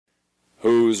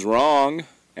Who's wrong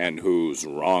and who's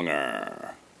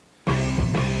wronger? In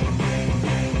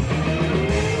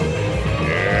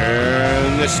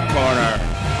this corner,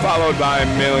 followed by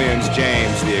millions,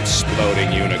 James the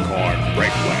Exploding Unicorn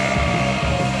Breakwell.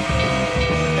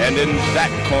 And in that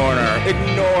corner,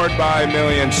 ignored by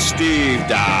millions, Steve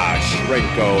Dash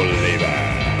Rinko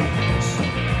Levens.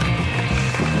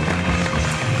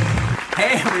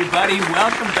 Hey everybody,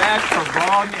 welcome back to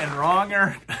Wrong and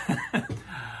Wronger.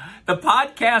 The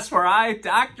podcast where I,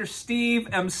 Dr. Steve,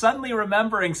 am suddenly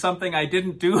remembering something I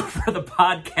didn't do for the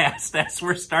podcast as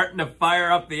we're starting to fire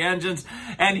up the engines.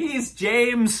 And he's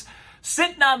James,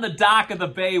 sitting on the dock of the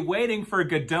bay waiting for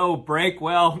Godot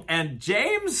Breakwell. And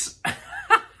James,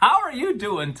 how are you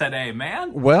doing today,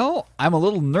 man? Well, I'm a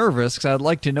little nervous because I'd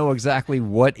like to know exactly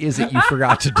what is it you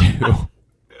forgot to do.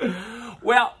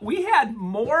 Well, we had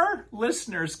more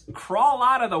listeners crawl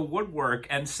out of the woodwork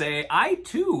and say, I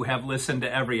too have listened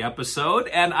to every episode,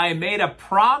 and I made a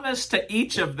promise to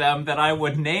each of them that I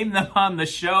would name them on the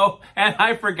show, and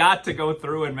I forgot to go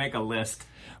through and make a list.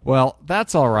 Well,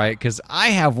 that's all right, because I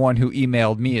have one who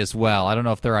emailed me as well. I don't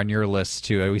know if they're on your list,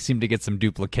 too. We seem to get some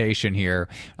duplication here.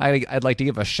 I'd like to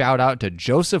give a shout-out to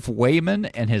Joseph Wayman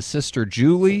and his sister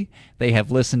Julie. They have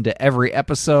listened to every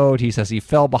episode. He says he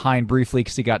fell behind briefly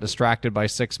because he got distracted by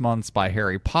 6 months by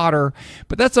Harry Potter.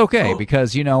 But that's okay,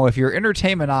 because, you know, if your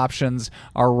entertainment options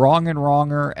are Wrong and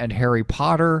Wronger and Harry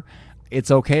Potter, it's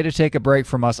okay to take a break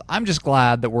from us. I'm just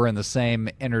glad that we're in the same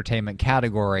entertainment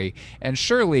category, and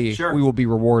surely we will be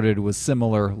rewarded with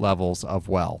similar levels of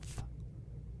wealth.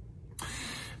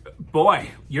 Boy,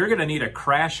 you're going to need a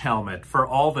crash helmet for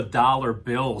all the dollar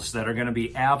bills that are going to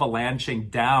be avalanching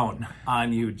down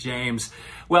on you, James.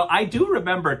 Well, I do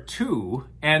remember two,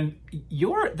 and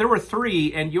there were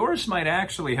three, and yours might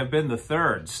actually have been the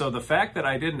third. So the fact that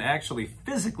I didn't actually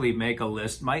physically make a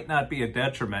list might not be a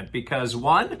detriment, because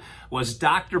one was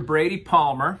Dr. Brady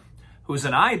Palmer, who's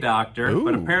an eye doctor,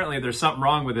 but apparently there's something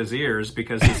wrong with his ears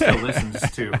because he still listens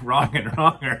to Wrong and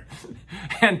Wronger.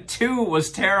 And two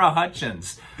was Tara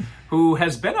Hutchins, who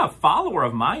has been a follower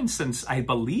of mine since I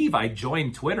believe I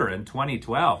joined Twitter in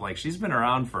 2012. Like, she's been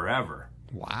around forever.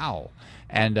 Wow.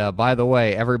 And by the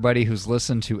way, everybody who's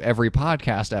listened to every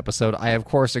podcast episode, I, of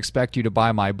course, expect you to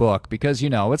buy my book because, you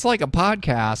know, it's like a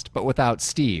podcast, but without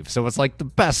Steve. So it's like the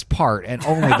best part and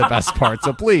only the best part.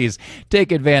 So please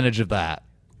take advantage of that.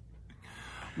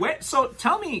 Wait, so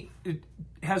tell me,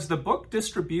 has the book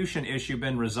distribution issue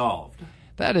been resolved?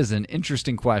 That is an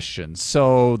interesting question.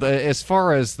 So as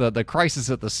far as the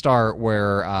crisis at the start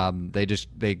where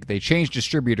they changed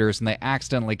distributors and they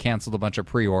accidentally canceled a bunch of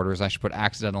pre-orders, I should put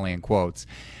accidentally in quotes,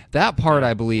 that part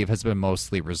I believe has been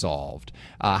mostly resolved.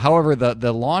 However,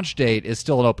 the launch date is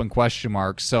still an open question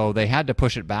mark, so they had to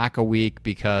push it back a week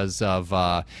because of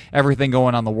everything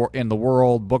going on in the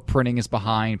world. Book printing is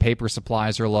behind, paper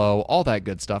supplies are low, all that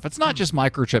good stuff. It's not just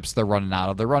microchips they're running out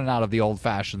of. They're running out of the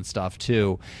old-fashioned stuff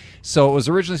too. So it was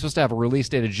originally supposed to have a release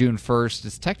date of June 1st.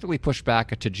 It's technically pushed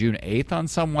back to June 8th on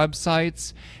some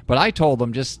websites, but I told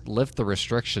them just lift the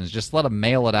restrictions. Just let them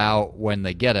mail it out when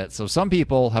they get it. So some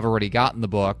people have already gotten the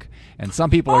book, and some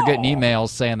people are getting emails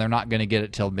saying they're not going to get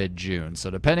it till mid-June.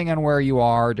 So depending on where you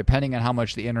are, depending on how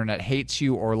much the internet hates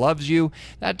you or loves you,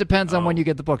 that depends on when you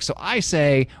get the book. So I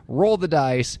say roll the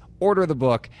dice, order the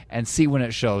book, and see when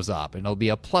it shows up. And it'll be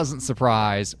a pleasant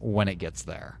surprise when it gets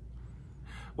there.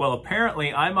 Well,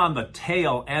 apparently I'm on the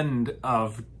tail end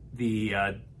of the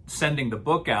sending the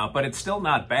book out, but it's still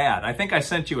not bad. I think I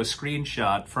sent you a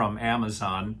screenshot from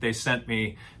Amazon. They sent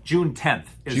me June 10th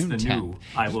is June the 10th. New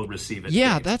I will receive it.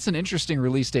 Yeah, date. That's an interesting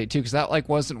release date too, because that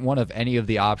wasn't one of any of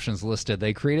the options listed.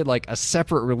 They created a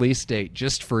separate release date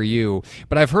just for you.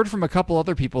 But I've heard from a couple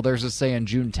other people there's a saying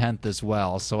June 10th as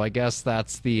well. So I guess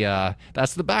that's the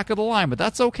back of the line. But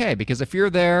that's okay, because if you're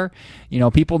there, you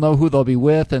know, people know who they'll be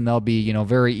with, and they'll be, you know,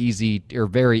 very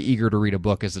eager to read a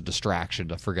book as a distraction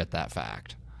to forget that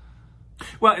fact.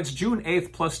 Well, it's June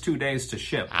 8th plus 2 days to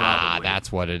ship, probably.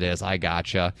 That's what it is. I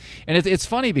gotcha. And it's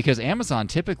funny because Amazon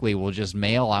typically will just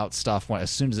mail out stuff as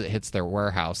soon as it hits their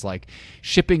warehouse. Like,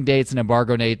 shipping dates and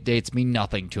embargo dates mean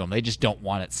nothing to them. They just don't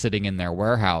want it sitting in their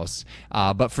warehouse.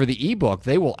 But for the ebook,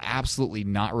 they will absolutely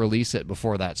not release it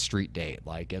before that street date.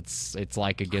 Like, it's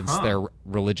like against their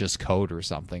religious code or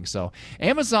something. So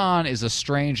Amazon is a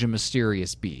strange and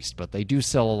mysterious beast, but they do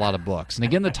sell a lot of books. And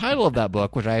again, the title of that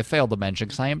book, which I have failed to mention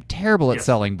because I am terrible at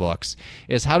selling books,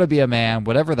 is How to Be a Man,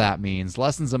 whatever that means,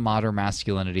 Lessons in Modern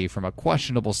Masculinity from a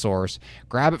questionable source.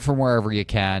 Grab it from wherever you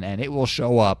can, and it will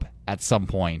show up at some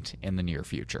point in the near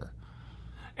future.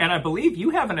 And I believe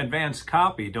you have an advanced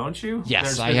copy, don't you?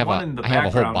 Yes, I There's have one in the I have a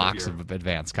whole background box your- of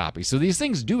advanced copies. So these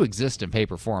things do exist in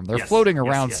paper form. They're Yes, floating yes,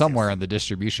 around yes, somewhere yes. in the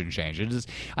distribution change. It is.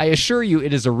 I assure you,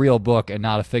 it is a real book and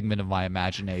not a figment of my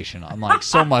imagination. Unlike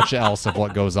so much else of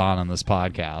what goes on this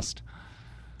podcast.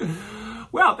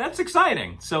 Well, that's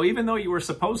exciting. So even though you were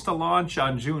supposed to launch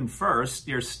on June 1st,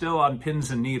 you're still on pins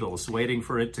and needles waiting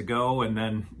for it to go, and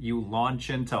then you launch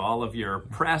into all of your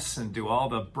press and do all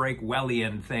the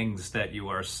Breakwellian things that you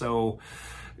are so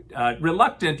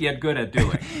reluctant yet good at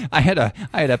doing. I had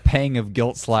a pang of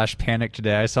guilt / panic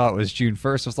today. I saw it was June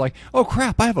 1st. I was like, oh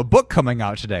crap, I have a book coming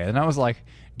out today. And I was like,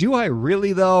 do I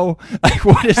really though? Like,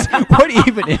 what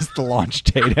even is the launch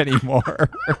date anymore?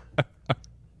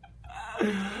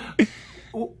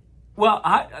 Well,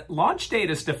 launch date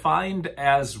is defined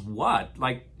as what?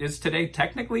 Like, is today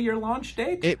technically your launch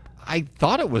date? I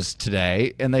thought it was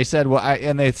today, and they said,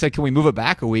 they said, can we move it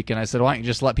back a week? And I said, why don't you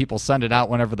just let people send it out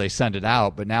whenever they send it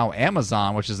out? But now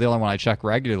Amazon, which is the only one I check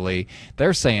regularly,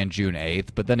 they're saying June 8th.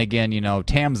 But then again,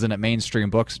 Tamsin at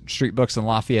Mainstream Street Books in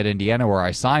Lafayette, Indiana, where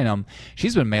I sign them,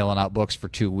 she's been mailing out books for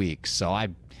 2 weeks. So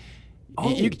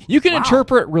you can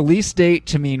interpret release date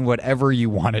to mean whatever you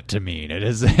want it to mean. It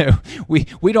is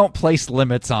we don't place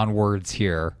limits on words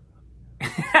here.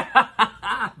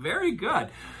 Very good.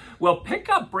 Well, pick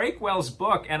up Breakwell's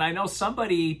book, and I know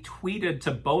somebody tweeted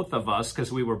to both of us,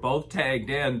 because we were both tagged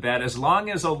in, that as long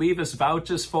as Olivas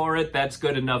vouches for it, that's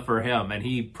good enough for him, and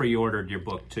he pre-ordered your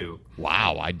book too.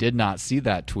 Wow, I did not see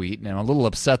that tweet, and I'm a little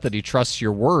upset that he trusts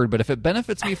your word, but if it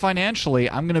benefits me financially,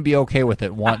 I'm going to be okay with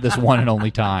it this one and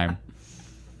only time.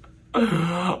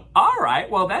 All right.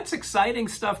 Well, that's exciting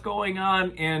stuff going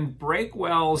on in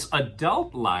Breakwell's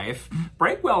adult life.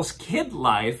 Breakwell's kid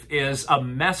life is a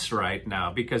mess right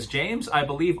now because, James, I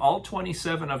believe all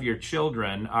 27 of your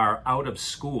children are out of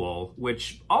school,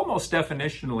 which almost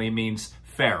definitionally means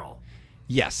feral.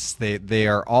 Yes, they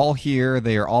are all here.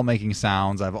 They are all making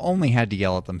sounds. I've only had to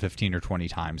yell at them 15 or 20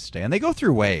 times today. And they go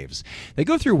through waves. They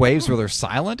go through waves where they're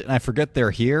silent, and I forget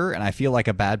they're here, and I feel like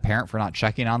a bad parent for not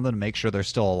checking on them to make sure they're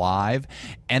still alive.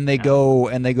 And they go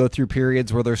through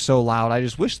periods where they're so loud, I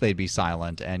just wish they'd be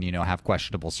silent and, have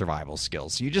questionable survival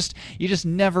skills. So you just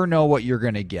never know what you're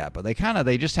going to get. But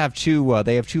they just have two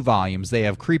volumes. They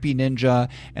have Creepy Ninja,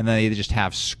 and then they just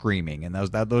have Screaming. And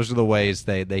those are the ways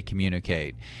they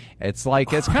communicate. It's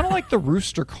kind of like the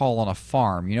rooster call on a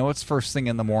farm. It's first thing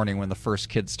in the morning when the first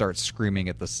kid starts screaming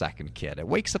at the second kid. It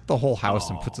wakes up the whole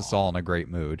house and puts us all in a great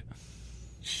mood.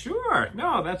 Sure.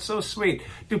 No, that's so sweet.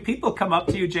 Do people come up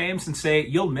to you, James, and say,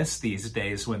 you'll miss these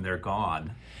days when they're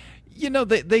gone?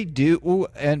 They do,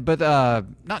 but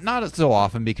not so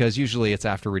often, because usually it's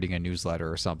after reading a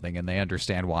newsletter or something, and they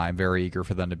understand why I'm very eager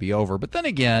for them to be over. But then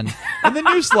again, in the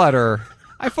newsletter,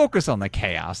 I focus on the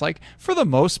chaos. Like, for the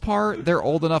most part, they're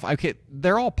old enough.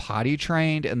 They're all potty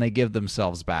trained, and they give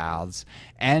themselves baths.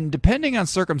 And depending on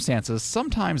circumstances,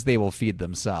 sometimes they will feed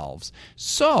themselves.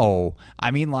 So,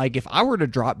 if I were to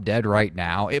drop dead right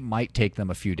now, it might take them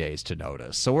a few days to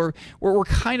notice. So we're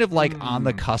kind of like on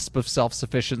the cusp of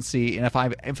self-sufficiency. And if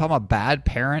I'm a bad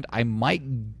parent, I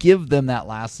might give them that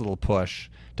last little push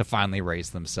to finally raise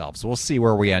themselves. We'll see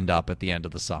where we end up at the end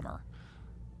of the summer.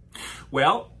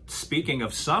 Well, speaking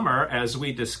of summer, as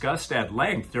we discussed at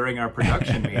length during our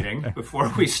production meeting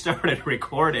before we started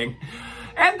recording,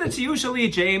 and it's usually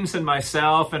James and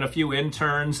myself and a few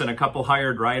interns and a couple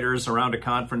hired writers around a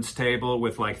conference table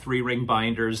with like 3-ring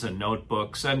binders and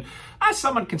notebooks, and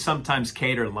someone can sometimes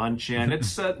cater lunch in.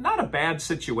 It's not a bad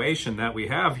situation that we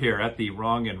have here at the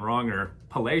Wrong and Wronger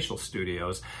Palatial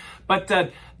Studios. But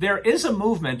there is a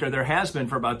movement, or there has been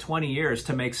for about 20 years,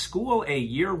 to make school a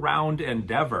year-round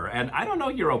endeavor. And I don't know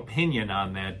your opinion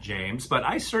on that, James, but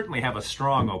I certainly have a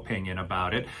strong opinion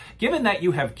about it. Given that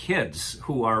you have kids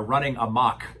who are running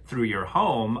amok through your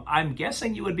home, I'm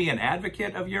guessing you would be an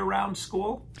advocate of year-round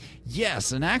school?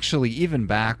 Yes, and actually, even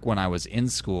back when I was in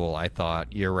school, I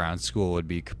thought year-round school would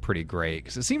be pretty great.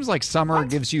 Because it seems like summer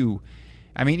gives you...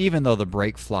 even though the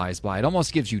break flies by, it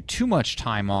almost gives you too much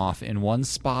time off in one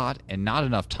spot and not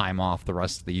enough time off the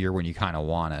rest of the year when you kind of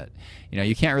want it.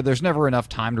 You can't. There's never enough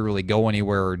time to really go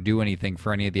anywhere or do anything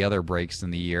for any of the other breaks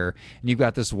in the year. And you've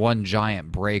got this one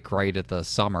giant break right at the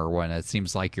summer when it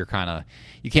seems like you can't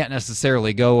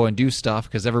necessarily go and do stuff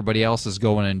because everybody else is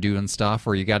going and doing stuff,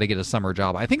 or you got to get a summer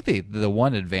job. I think the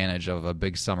one advantage of a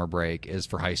big summer break is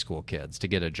for high school kids to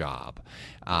get a job.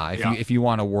 If you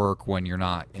want to work when you're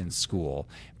not in school.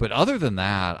 school. But other than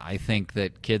that, I think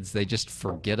that kids, they just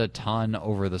forget a ton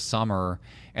over the summer.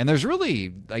 And there's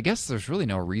really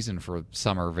no reason for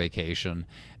summer vacation.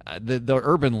 The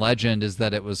urban legend is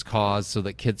that it was caused so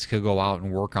that kids could go out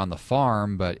and work on the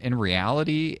farm, but in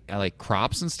reality, like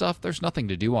crops and stuff, there's nothing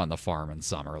to do on the farm in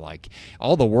summer. Like,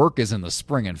 all the work is in the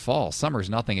spring and fall. Summer's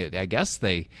nothing. I guess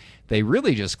they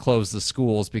really just closed the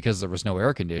schools because there was no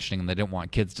air conditioning, and they didn't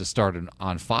want kids to start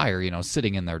on fire,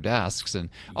 sitting in their desks. And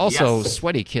also, Yes.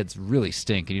 sweaty kids really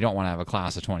stink, and you don't want to have a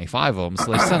class of 25 of them,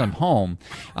 so they sent them home.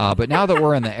 But now that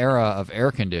we're in the era of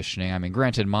air conditioning, I mean,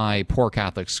 granted, my poor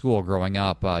Catholic school growing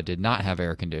up did not have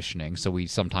air conditioning, so we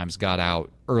sometimes got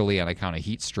out early on account of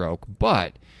heat stroke.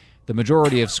 But the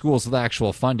majority of schools with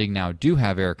actual funding now do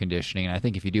have air conditioning, and I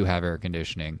think if you do have air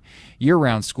conditioning,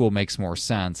 year-round school makes more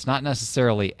sense, not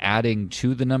necessarily adding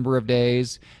to the number of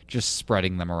days, just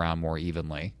spreading them around more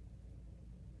evenly.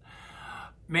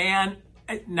 Man,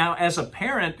 now as a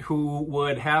parent who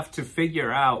would have to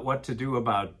figure out what to do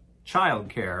about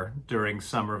childcare during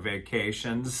summer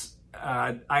vacations,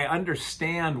 I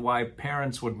understand why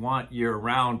parents would want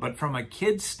year-round, but from a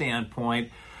kid's standpoint,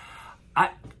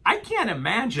 I can't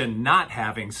imagine not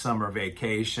having summer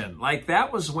vacation. Like,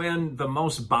 that was when the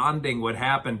most bonding would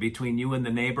happen between you and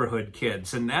the neighborhood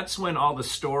kids. And that's when all the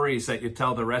stories that you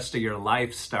tell the rest of your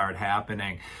life start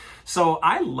happening. So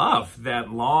I love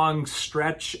that long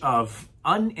stretch of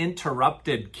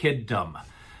uninterrupted kiddom.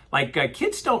 Like,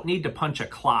 kids don't need to punch a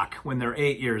clock when they're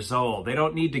 8 years old. They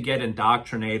don't need to get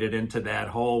indoctrinated into that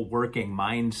whole working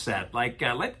mindset. Like,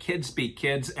 let kids be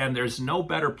kids, and there's no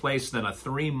better place than a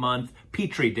 3-month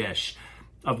petri dish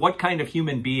of what kind of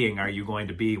human being are you going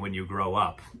to be when you grow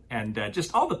up. And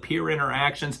just all the peer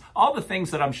interactions, all the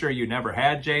things that I'm sure you never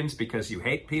had, James, because you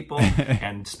hate people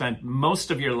and spent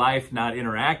most of your life not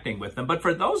interacting with them. But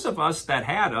for those of us that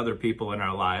had other people in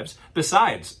our lives,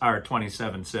 besides our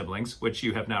 27 siblings, which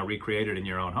you have now recreated in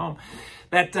your own home,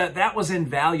 that was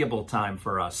invaluable time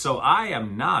for us. So I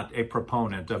am not a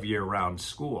proponent of year-round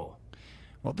school.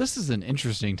 Well, this is an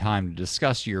interesting time to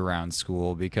discuss year-round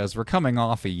school because we're coming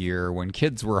off a year when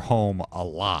kids were home a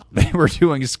lot. They were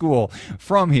doing school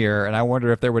from here, and I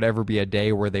wonder if there would ever be a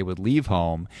day where they would leave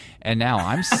home. And now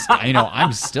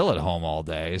I'm still at home all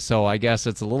day, so I guess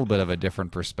it's a little bit of a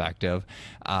different perspective.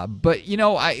 But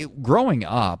growing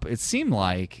up, it seemed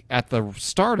like at the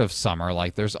start of summer,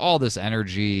 like there's all this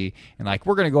energy, and like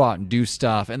we're gonna go out and do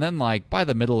stuff, and then like by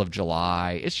the middle of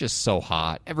July, it's just so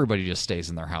hot. Everybody just stays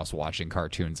in their house watching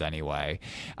cartoons anyway.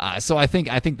 So I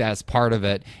think that's part of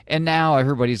it. And now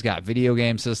everybody's got video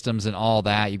game systems and all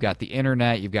that. You've got the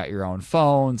internet, you've got your own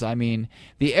phones. I mean,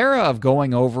 the era of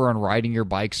going over and riding your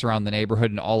bikes around the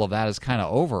neighborhood and all of that is kind of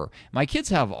over. My kids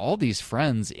have all these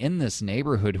friends in this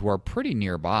neighborhood who are pretty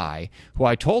nearby, who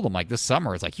I told them like this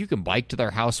summer, it's like you can bike to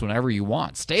their house whenever you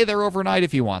want. Stay there overnight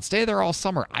if you want. Stay there all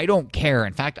summer. I don't care.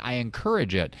 In fact, I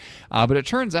encourage it. But it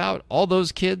turns out all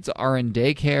those kids are in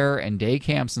daycare and day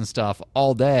camps and stuff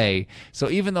all day.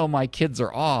 So even though my kids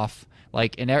are off,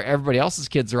 like, and everybody else's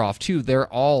kids are off too, they're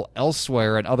all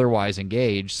elsewhere and otherwise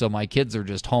engaged. So my kids are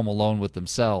just home alone with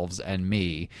themselves and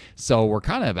me. So we're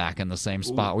kind of back in the same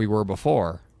spot we were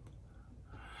before.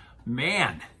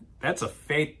 Man, that's a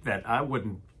fate that I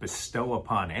wouldn't bestow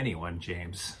upon anyone,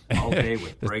 James. All day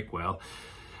with Breakwell.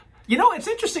 You know, it's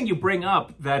interesting you bring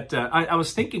up that I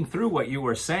was thinking through what you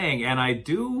were saying, and I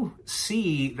do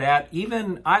see that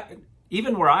even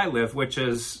where I live, which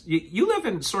is, you live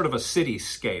in sort of a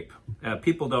cityscape.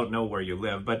 People don't know where you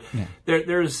live, but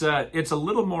there's it's a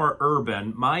little more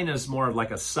urban. Mine is more of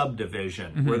like a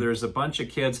subdivision where there's a bunch of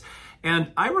kids.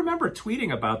 And I remember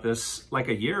tweeting about this like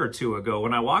a year or two ago.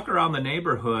 When I walk around the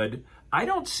neighborhood, I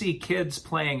don't see kids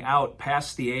playing out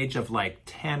past the age of like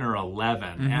 10 or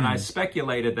 11. And I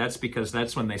speculated that's because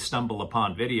that's when they stumble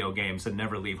upon video games and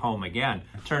never leave home again.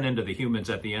 Turn into the humans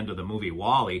at the end of the movie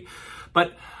WALL-E.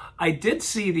 But I did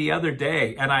see the other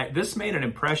day, and this made an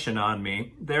impression on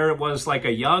me. There was like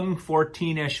a young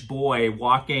 14-ish boy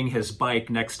walking his bike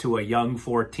next to a young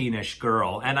 14-ish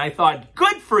girl. And I thought,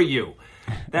 good for you.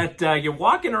 That you're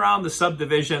walking around the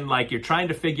subdivision like you're trying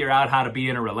to figure out how to be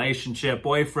in a relationship,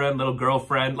 boyfriend, little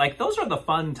girlfriend. Like, those are the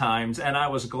fun times. And I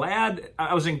was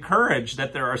encouraged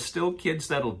that there are still kids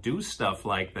that'll do stuff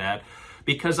like that,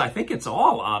 because I think it's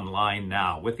all online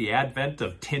now with the advent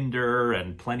of Tinder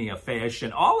and Plenty of Fish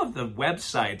and all of the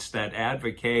websites that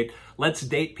advocate let's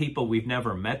date people we've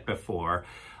never met before.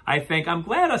 I think I'm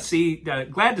glad to see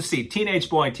teenage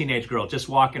boy and teenage girl just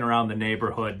walking around the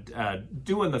neighborhood,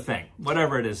 doing the thing,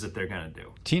 whatever it is that they're going to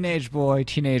do. Teenage boy,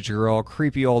 teenage girl,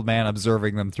 creepy old man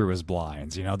observing them through his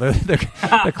blinds. You know,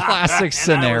 the classic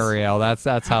scenario. That's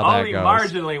how that goes. Only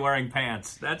marginally wearing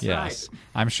pants. That's yes. right.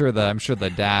 I'm sure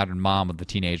the dad and mom of the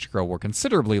teenage girl were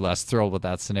considerably less thrilled with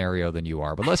that scenario than you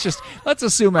are. But let's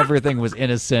assume everything was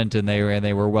innocent and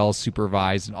they were well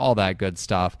supervised and all that good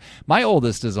stuff. My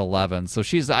oldest is 11, so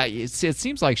it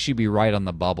seems like she'd be right on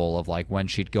the bubble of like when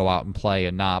she'd go out and play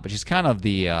and not. But she's kind of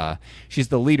she's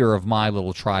the leader of my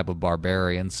little tribe of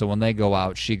barbarians. So when they go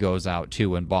out, she goes out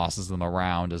too and bosses them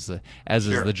around is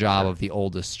the job of the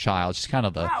oldest child. She's kind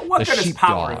of the what good is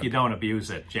power sheepdog. if you don't abuse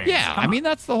it, James? Yeah, Come on. I mean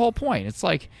that's the whole point. It's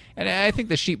like, and I think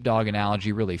the sheepdog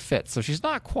analogy really fits. So she's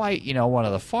not quite, one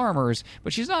of the farmers,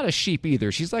 but she's not a sheep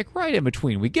either. She's like right in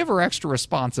between. We give her extra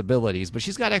responsibilities, but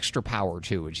she's got extra power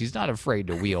too, and she's not afraid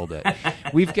to wield it.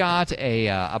 We've got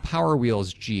a Power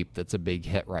Wheels Jeep that's a big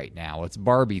hit right now. It's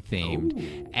Barbie themed,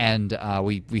 Ooh. and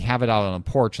we have it out on the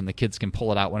porch, and the kids can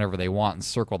pull it out whenever they want and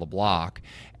circle the block.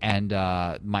 And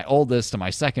my oldest and my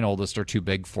second oldest are too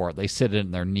big for it. They sit in it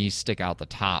and their knees stick out the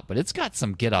top, but it's got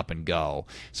some get up and go.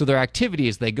 So their activity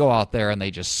is they go out there and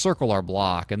they just circle our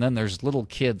block, and then there's little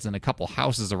kids in a couple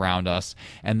houses around us,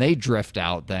 and they drift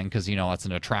out then because it's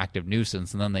an attractive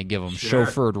nuisance, and then they give them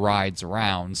chauffeured rides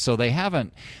around. So they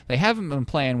haven't been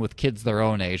playing with kids their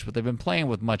own age, but they've been playing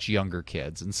with much younger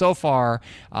kids. And so far,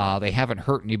 they haven't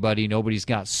hurt anybody. Nobody's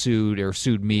got sued or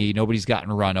sued me. Nobody's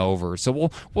gotten run over.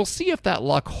 So we'll see if that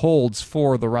luck holds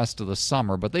for the rest of the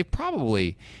summer, but they've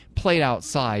probably played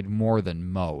outside more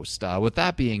than most. With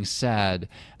that being said,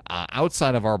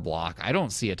 outside of our block, I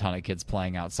don't see a ton of kids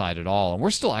playing outside at all, and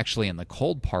we're still actually in the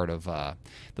cold part of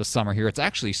the summer here. It's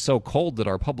actually so cold that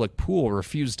our public pool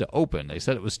refused to open. They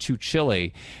said it was too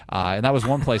chilly, and that was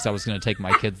one place I was going to take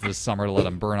my kids this summer to let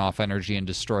them burn off energy and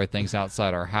destroy things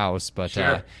outside our house, but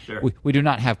Sure. We do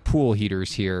not have pool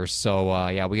heaters here, so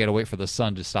we got to wait for the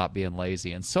sun to stop being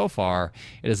lazy, and so far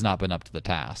it has not been up to the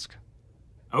task.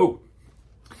 Oh.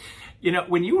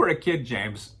 When you were a kid,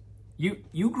 James,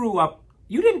 you grew up.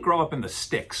 You didn't grow up in the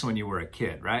sticks when you were a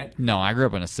kid, right? No, I grew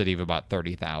up in a city of about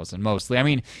 30,000, mostly. I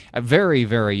mean, very,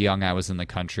 very young I was in the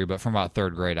country, but from about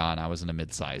third grade on, I was in a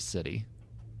mid-sized city.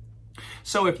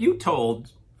 So if you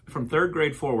told, from third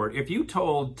grade forward, if you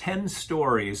told 10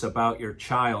 stories about your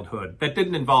childhood that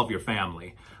didn't involve your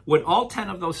family, would all 10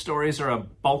 of those stories or a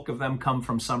bulk of them come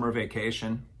from summer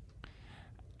vacation?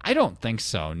 I don't think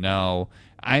so, no.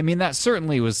 I mean, that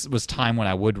certainly was time when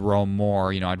I would roam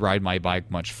more. I'd ride my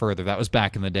bike much further. That was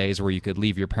back in the days where you could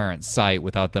leave your parents' sight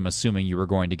without them assuming you were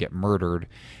going to get murdered.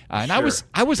 And Sure.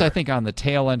 I was, I think, on the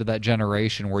tail end of that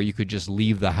generation where you could just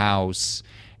leave the house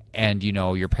and,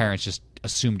 your parents just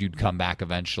assumed you'd come back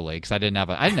eventually, because I didn't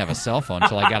have a cell phone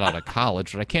until I got out of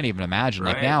college. But I can't even imagine.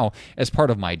 Right. Like now, as part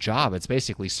of my job, it's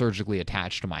basically surgically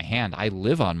attached to my hand. I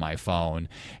live on my phone,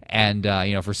 and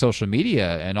for social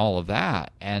media and all of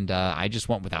that. And I just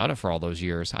went without it for all those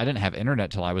years. I didn't have internet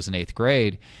till I was in 8th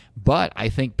grade. But I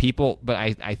think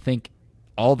I think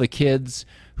all the kids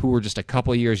who were just a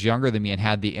couple of years younger than me and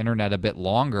had the internet a bit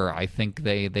longer, I think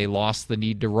they lost the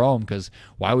need to roam, because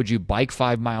why would you bike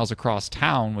 5 miles across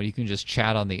town when you can just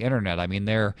chat on the internet? I mean,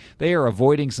 they are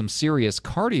avoiding some serious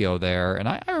cardio there, and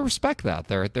I respect that.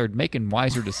 They're making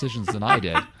wiser decisions than I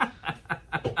did.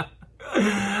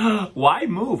 Why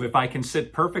move if I can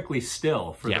sit perfectly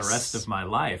still for Yes. the rest of my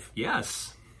life?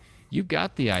 Yes. You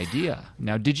got the idea.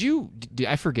 Now,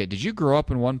 I forget, did you grow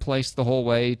up in one place the whole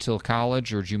way till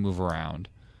college, or did you move around?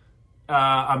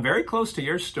 I'm very close to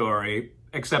your story,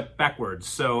 except backwards.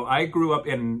 So I grew up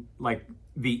in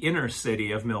the inner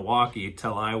city of Milwaukee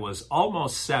till I was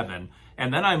almost 7,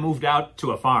 and then I moved out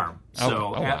to a farm.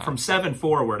 So wow. From 7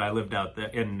 forward, I lived out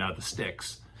in the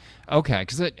sticks. Okay,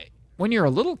 because when you're a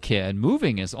little kid,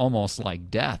 moving is almost like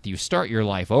death. You start your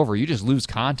life over. You just lose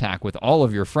contact with all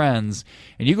of your friends,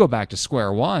 and you go back to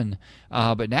square one.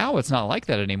 But now it's not like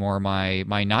that anymore. My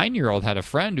 9-year-old had a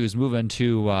friend who's moving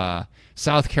to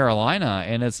South Carolina,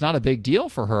 and it's not a big deal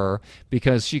for her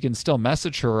because she can still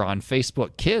message her on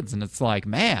Facebook Kids. And it's like,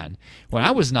 man, when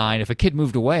I was 9, if a kid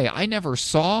moved away, I never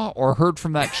saw or heard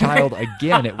from that child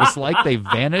again. It was like they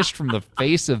vanished from the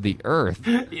face of the earth.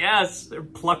 Yes, they're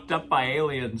plucked up by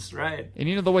aliens, right?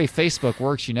 And the way Facebook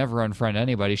works, you never unfriend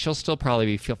anybody. She'll still probably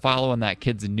be following that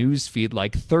kid's news feed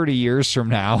 30 years from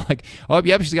now. Like, oh,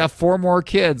 yep, she's got 4 more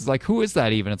kids. Like, who is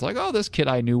that even? It's like, oh, this kid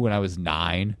I knew when I was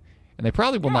 9. And they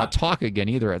probably will not talk again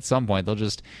either at some point. They'll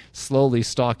just slowly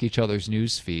stalk each other's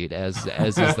news feed, as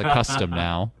is the custom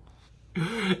now.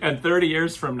 And 30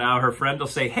 years from now, her friend will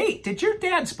say, hey, did your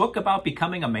dad's book about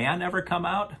becoming a man ever come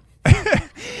out?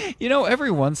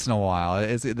 Every once in a while,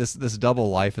 this double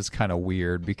life is kind of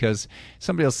weird because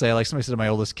somebody will say, like somebody said to my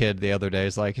oldest kid the other day,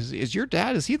 is like, is your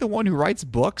dad, is he the one who writes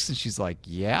books? And she's like,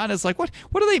 yeah. And it's like, what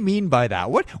do they mean by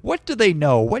that? What do they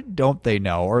know? What don't they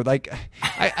know? Or like,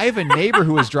 I have a neighbor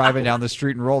who was driving down the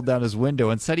street and rolled down his window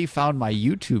and said he found my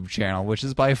YouTube channel, which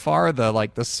is by far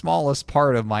the smallest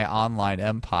part of my online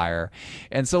empire.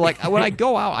 And so like when I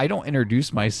go out, I don't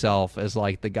introduce myself as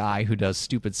like the guy who does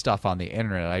stupid stuff on the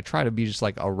internet. I try to be just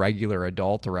like a regular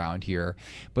adult around here,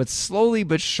 but slowly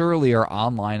but surely our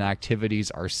online activities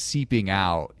are seeping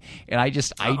out, and I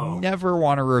never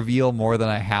want to reveal more than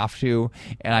I have to,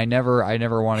 and I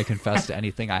never want to confess to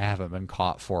anything I haven't been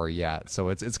caught for yet. So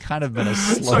it's kind of been a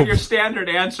slow. So your standard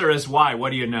answer is why?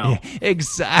 What do you know? Yeah,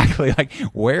 exactly. Like,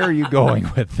 where are you going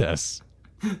with this?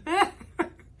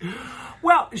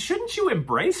 Well, shouldn't you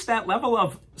embrace that level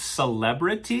of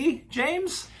celebrity,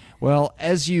 James? Well,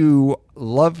 as you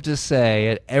love to say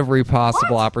at every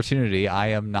possible opportunity, I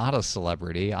am not a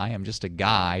celebrity. I am just a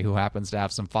guy who happens to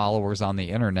have some followers on the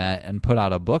internet and put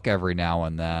out a book every now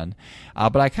and then.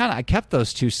 But I kept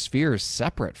those two spheres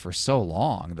separate for so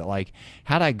long that, like,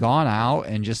 had I gone out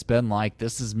and just been like,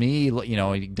 this is me,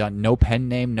 done no pen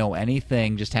name, no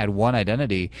anything, just had one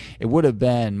identity, it would have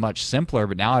been much simpler.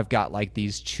 But now I've got like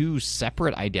these two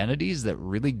separate identities that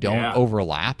really don't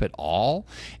overlap at all.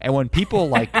 And when people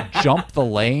like jump the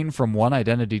lane from one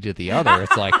identity to the other,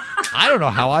 it's like, I don't know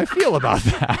how I feel about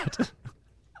that.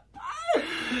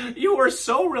 You were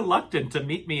so reluctant to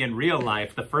meet me in real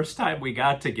life the first time we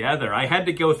got together. I had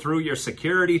to go through your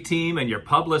security team and your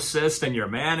publicist and your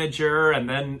manager, and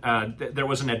then there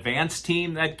was an advance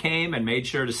team that came and made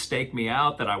sure to stake me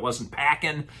out that I wasn't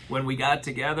packing when we got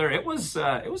together. It was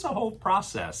a whole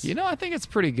process. I think it's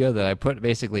pretty good that I put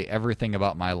basically everything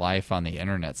about my life on the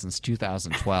internet since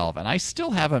 2012, and I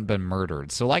still haven't been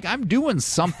murdered. So, like, I'm doing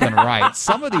something right.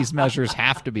 Some of these measures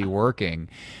have to be working.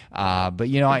 But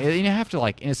you have to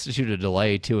like institute a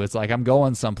delay too. It's like I'm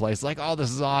going someplace like, oh, this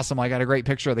is awesome, I got a great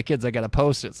picture of the kids, I got to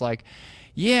post it. It's like,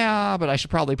 yeah, but I should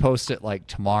probably post it like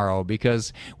tomorrow,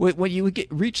 because when you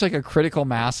reach like a critical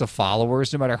mass of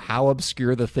followers, no matter how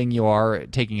obscure the thing you are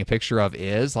taking a picture of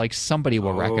is, like somebody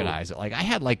will recognize it. Like I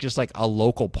had like just like a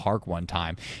local park one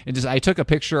time, and I took a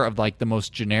picture of like the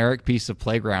most generic piece of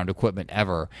playground equipment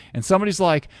ever, and somebody's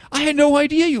like, I had no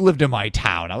idea you lived in my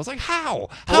town. I was like, how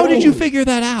did you figure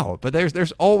that out? But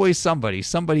there's always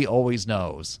somebody always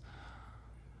knows.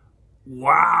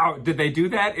 Wow. Did they do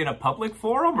that in a public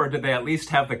forum, or did they at least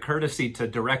have the courtesy to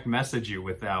direct message you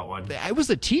with that one? I was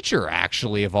a teacher,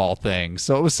 actually, of all things.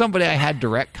 So it was somebody I had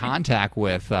direct contact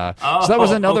with. So that was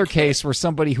another case where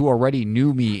somebody who already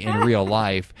knew me in real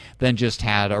life then just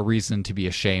had a reason to be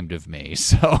ashamed of me.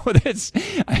 So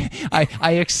I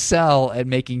excel at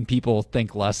making people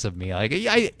think less of me. Like,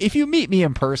 if you meet me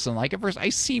in person, like at first I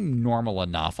seem normal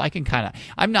enough.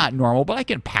 I'm not normal, but I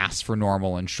can pass for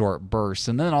normal in short bursts.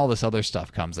 And then all this other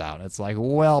stuff comes out. It's like,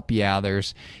 well, yeah,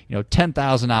 there's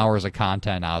 10,000 hours of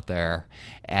content out there,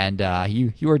 and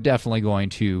you are definitely going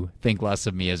to think less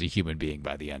of me as a human being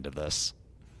by the end of this.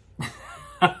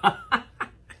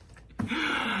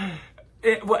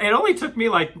 It only took me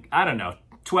like, I don't know,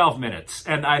 12 minutes,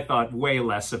 and I thought way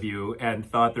less of you and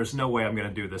thought there's no way I'm going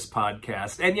to do this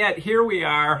podcast. And yet here we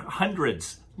are,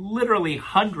 literally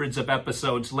hundreds of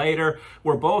episodes later.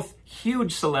 We're both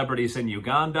huge celebrities in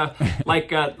Uganda.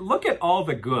 Like, look at all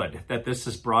the good that this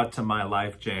has brought to my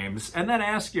life, James. And then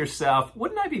ask yourself,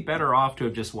 wouldn't I be better off to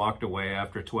have just walked away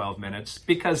after 12 minutes?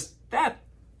 Because that,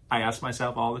 I ask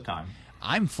myself all the time.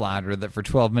 I'm flattered that for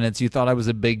 12 minutes you thought I was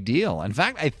a big deal. In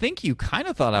fact, I think you kind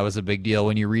of thought I was a big deal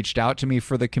when you reached out to me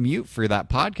for the commute for that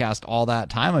podcast all that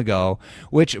time ago,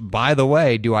 which, by the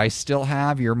way, do I still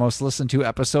have your most listened to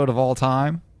episode of all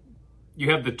time? You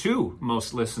have the two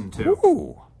most listened to.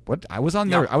 Ooh, what? I was on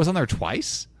there. I was on there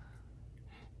twice.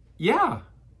 Yeah,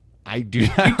 I do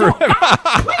not remember.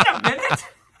 Wait a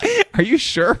minute. Are you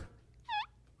sure?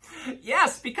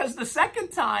 Yes, because the second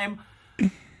time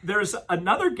there's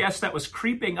another guest that was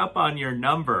creeping up on your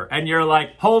number, and you're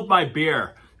like, "Hold my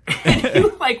beer," and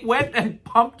you like went and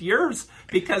pumped yours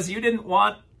because you didn't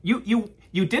want you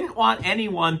you didn't want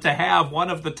anyone to have one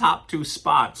of the top two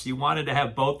spots. You wanted to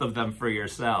have both of them for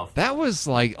yourself. That was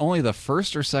like only the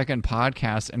first or second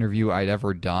podcast interview I'd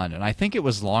ever done. And I think it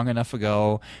was long enough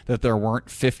ago that there weren't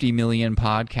 50 million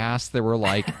podcasts. There were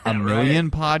like a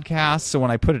million podcasts. So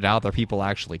when I put it out there, people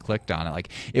actually clicked on it. Like,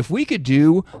 if we could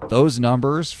do those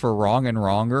numbers for Wrong and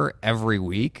Wronger every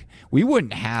week, we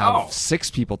wouldn't have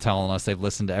 6 people telling us they've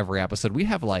listened to every episode. We'd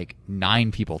have like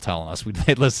 9 people telling us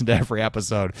they'd listen to every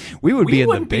episode. We would be in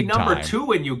the big time. We wouldn't be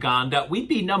number 2 in Uganda. We'd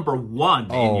be number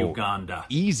 1 in Uganda.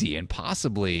 Easy. And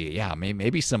possibly,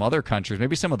 maybe some other countries,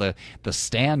 maybe some of the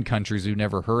stand countries we've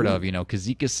never heard of,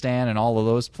 Kazakhstan and all of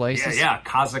those places. Yeah.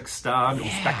 Kazakhstan,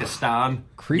 Uzbekistan,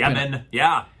 Yemen.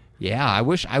 Yeah. Yeah, I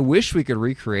wish we could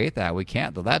recreate that. We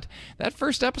can't though. That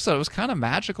first episode was kind of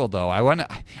magical though.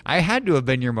 I had to have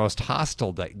been your most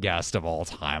hostile guest of all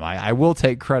time. I will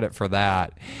take credit for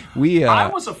that.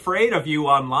 I was afraid of you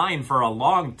online for a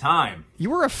long time. You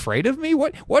were afraid of me?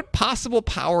 What possible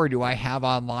power do I have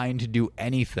online to do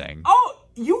anything? Oh,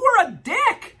 you were a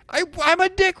dick. I'm a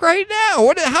dick right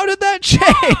now. How did that change?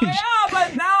 Oh, yeah,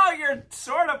 but now you're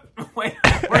sort of. Wait,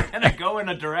 we're gonna go in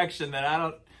a direction that I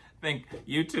don't think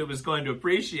YouTube is going to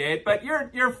appreciate, but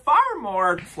you're far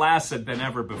more flaccid than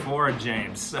ever before,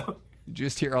 James. So you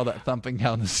just hear all that thumping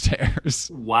down the stairs.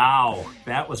 Wow,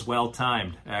 that was well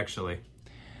timed, actually.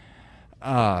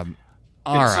 Did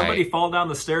somebody fall down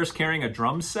the stairs carrying a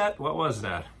drum set? What was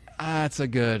that? That's a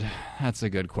good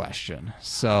question.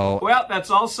 So, well, that's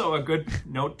also a good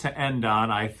note to end on,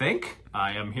 I think.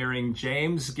 I am hearing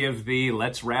James give the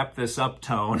let's wrap this up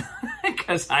tone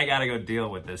because I got to go deal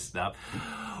with this stuff.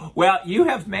 Well, you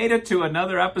have made it to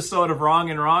another episode of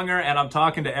Wrong and Wronger, and I'm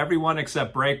talking to everyone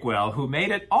except Breakwell, who made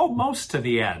it almost to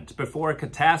the end before a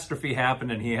catastrophe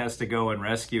happened and he has to go and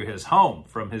rescue his home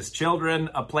from his children,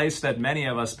 a place that many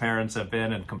of us parents have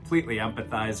been and completely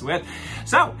empathize with.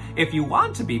 So, if you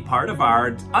want to be part of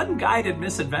our unguided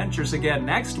misadventures again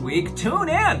next week, tune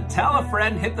in, tell a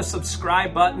friend, hit the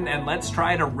subscribe button, and let's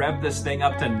try to rev this thing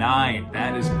up to 9.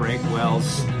 That is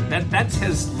Breakwell's, that's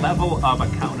his level of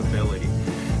accountability.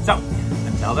 So,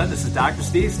 until then, this is Dr.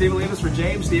 Steve Levis for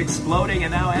James, the exploding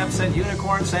and now absent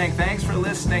unicorn, saying thanks for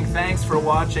listening, thanks for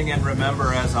watching, and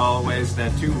remember, as always,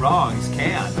 that 2 wrongs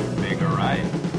can make a right.